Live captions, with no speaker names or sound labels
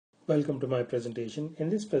Welcome to my presentation. In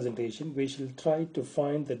this presentation, we shall try to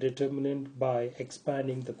find the determinant by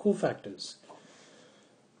expanding the cofactors.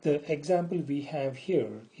 The example we have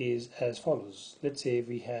here is as follows. Let's say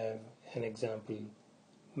we have an example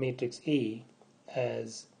matrix A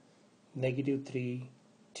as -3,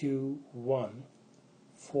 2, 1,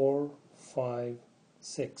 4, 5,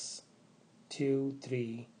 6, 2,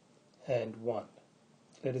 3, and 1.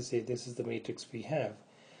 Let us say this is the matrix we have,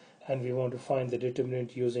 and we want to find the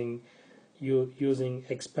determinant using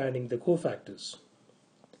expanding the cofactors.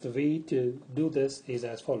 The way to do this is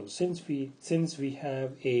as follows. Since we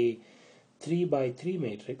have a 3 by 3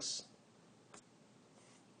 matrix,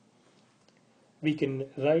 we can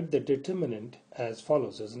write the determinant as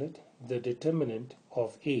follows, isn't it? The determinant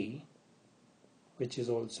of A, which is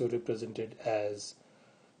also represented as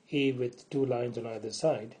A with two lines on either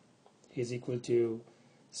side, is equal to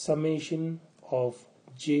summation of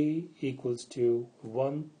j equals to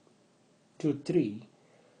 1 to 3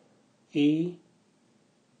 a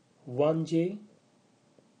 1j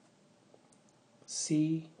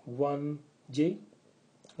c 1j,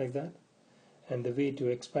 like that. And the way to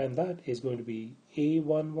expand that is going to be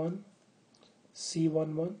a11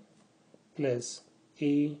 c11 plus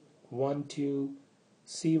a12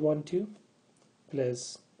 c12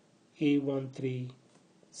 plus a13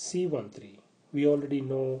 c13. We already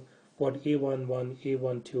know what a11,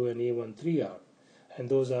 a12, and a13 are, and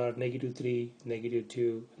those are -3,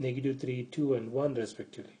 -2, -3, 2, and 1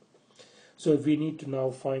 respectively. So if we need to now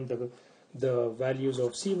find the values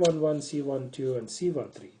of C11, C12, and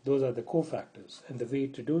C13, those are the cofactors, and the way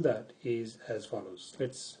to do that is as follows.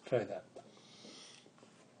 Let's try that.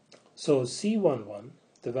 So C11,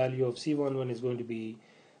 the value of C11 is going to be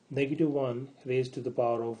 -1 raised to the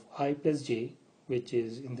power of I plus j, which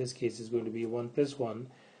is in this case is going to be 1 plus 1,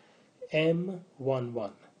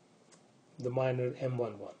 M11, the minor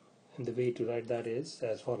M11, and the way to write that is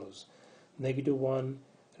as follows: -1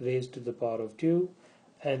 raised to the power of 2,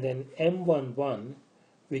 and then M11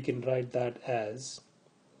 we can write that as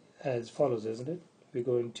follows, isn't it? We're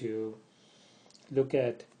going to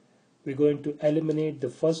eliminate the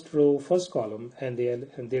first row, first column, and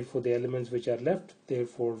therefore the elements which are left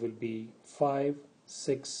therefore will be 5,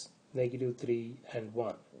 6, -3, and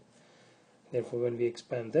 1. Therefore, when we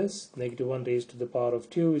expand this, -1 raised to the power of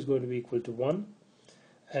 2 is going to be equal to 1.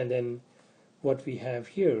 And then what we have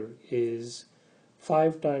here is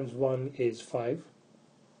 5 times 1 is 5,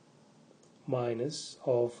 minus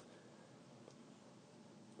of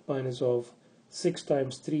 6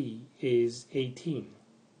 times 3 is 18.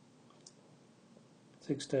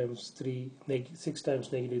 6 times -3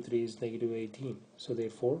 is -18. So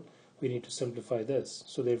therefore, we need to simplify this.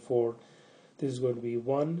 So therefore, this is going to be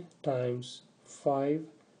 1 times 5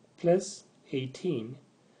 plus 18,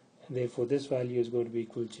 and therefore this value is going to be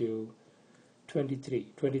equal to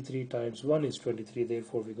 23. 23 times 1 is 23,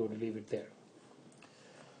 therefore we're going to leave it there.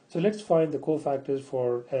 So let's find the cofactors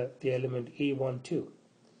for the element A12.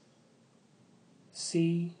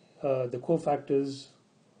 The cofactors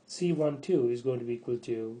C12 is going to be equal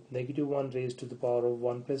to -1 raised to the power of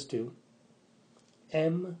 1 plus 2,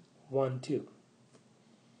 M12.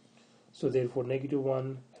 So therefore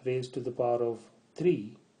 -1 raised to the power of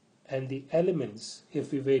 3, and the elements,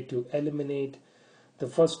 if we were to eliminate the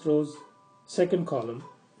first row's second column,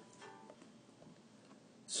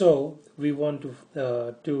 so we want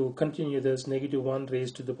to continue this -1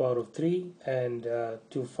 raised to the power of 3, and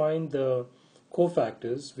to find the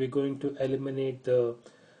cofactors we're going to eliminate the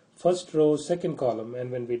first row, second column,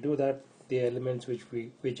 and when we do that, the elements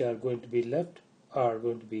which are going to be left are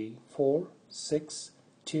going to be 4, 6,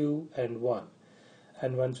 2, and 1.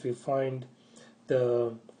 And once we find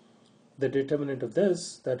the determinant of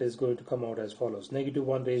this, that is going to come out as follows: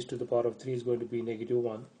 -1 raised to the power of 3 is going to be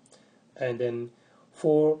 -1, and then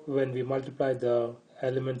 4, when we multiply the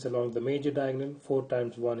elements along the major diagonal, 4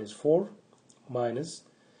 times 1 is 4, minus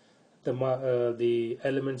the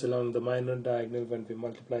elements along the minor diagonal, when we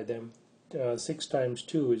multiply them, 6 times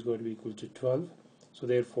 2 is going to be equal to 12. So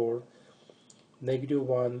therefore,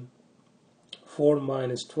 -1, 4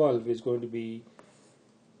 minus 12 is going to be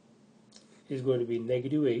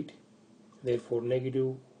 -8. Therefore,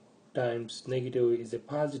 negative times negative is a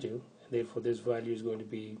positive, and therefore this value is going to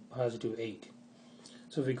be +8.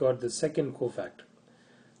 So we got the second cofactor.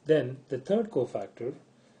 Then the third cofactor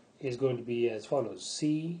is going to be as follows: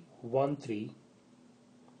 C13,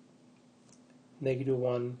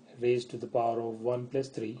 -1 raised to the power of 1 plus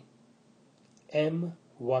 3,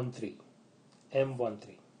 M13,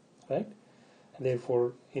 right? And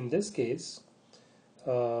therefore, in this case,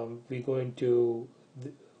 we're going to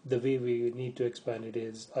the way we need to expand it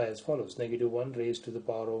is as follows: negative 1 raised to the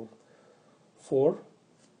power of 4,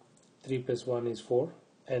 3 plus 1 is 4,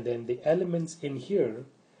 and then the elements in here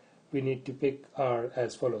we need to pick are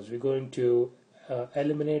as follows. We're going to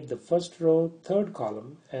eliminate the first row, third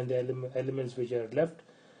column, and the elements which are left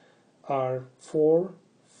are 4,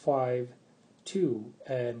 5, 2,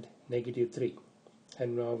 and negative 3.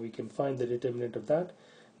 And now we can find the determinant of that.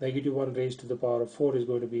 Negative 1 raised to the power of 4 is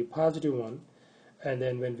going to be positive 1, and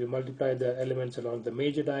then when we multiply the elements along the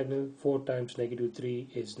major diagonal, 4 times negative 3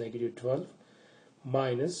 is negative 12,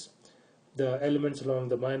 minus the elements along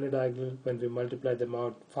the minor diagonal, when we multiply them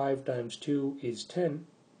out, 5 times 2 is 10.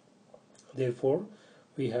 Therefore,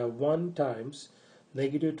 we have 1 times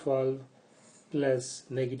negative 12 plus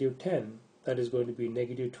negative 10, that is going to be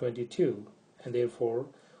negative 22, and therefore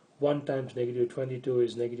 1 times negative 22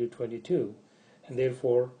 is negative 22, and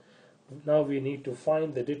therefore now we need to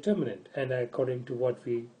find the determinant, and according to what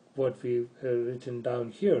we've written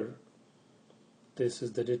down here, this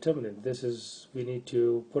is the determinant. We need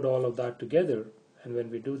to put all of that together, and when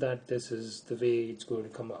we do that, this is the way it's going to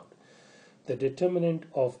come out. The determinant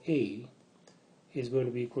of A is going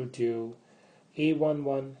to be equal to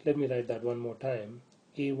A11, let me write that one more time,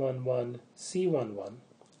 A11 C11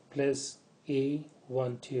 plus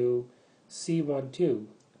A12 C12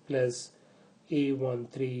 plus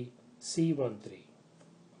A13 C13.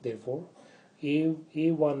 Therefore,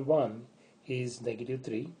 A11 is negative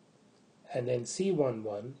 3, and then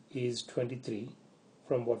C11 is 23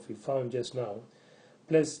 from what we found just now,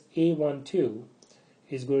 plus A12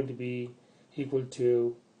 is going to be equal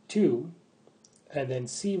to 2, and then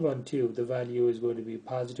C12, the value is going to be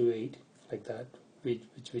positive 8, like that,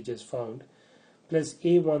 which we just found, plus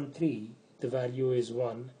A13, the value is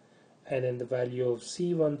 1, and then the value of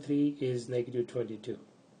C13 is negative 22.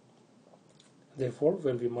 Therefore,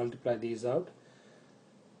 when we multiply these out,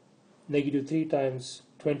 negative 3 times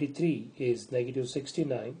 23 is negative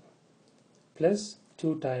 69, plus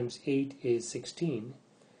 2 times 8 is 16,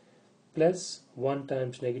 plus 1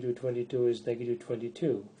 times negative 22 is negative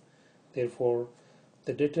 22. Therefore,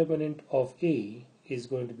 the determinant of A is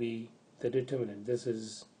going to be the determinant. This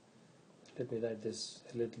is, let me write this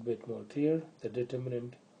a little bit more clear. The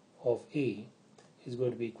determinant of A is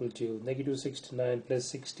going to be equal to negative 69 plus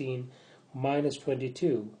 16 minus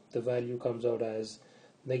 22. The value comes out as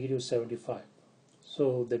negative 75.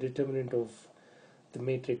 So the determinant of the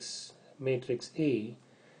matrix A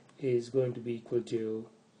is going to be equal to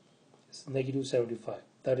negative 75.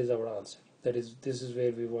 That is our answer. This is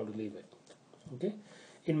where we want to leave it. Okay.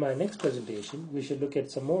 In my next presentation, we should look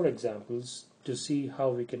at some more examples to see how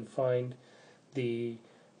we can find the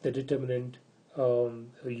determinant,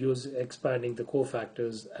 use expanding the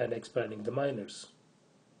cofactors and expanding the minors.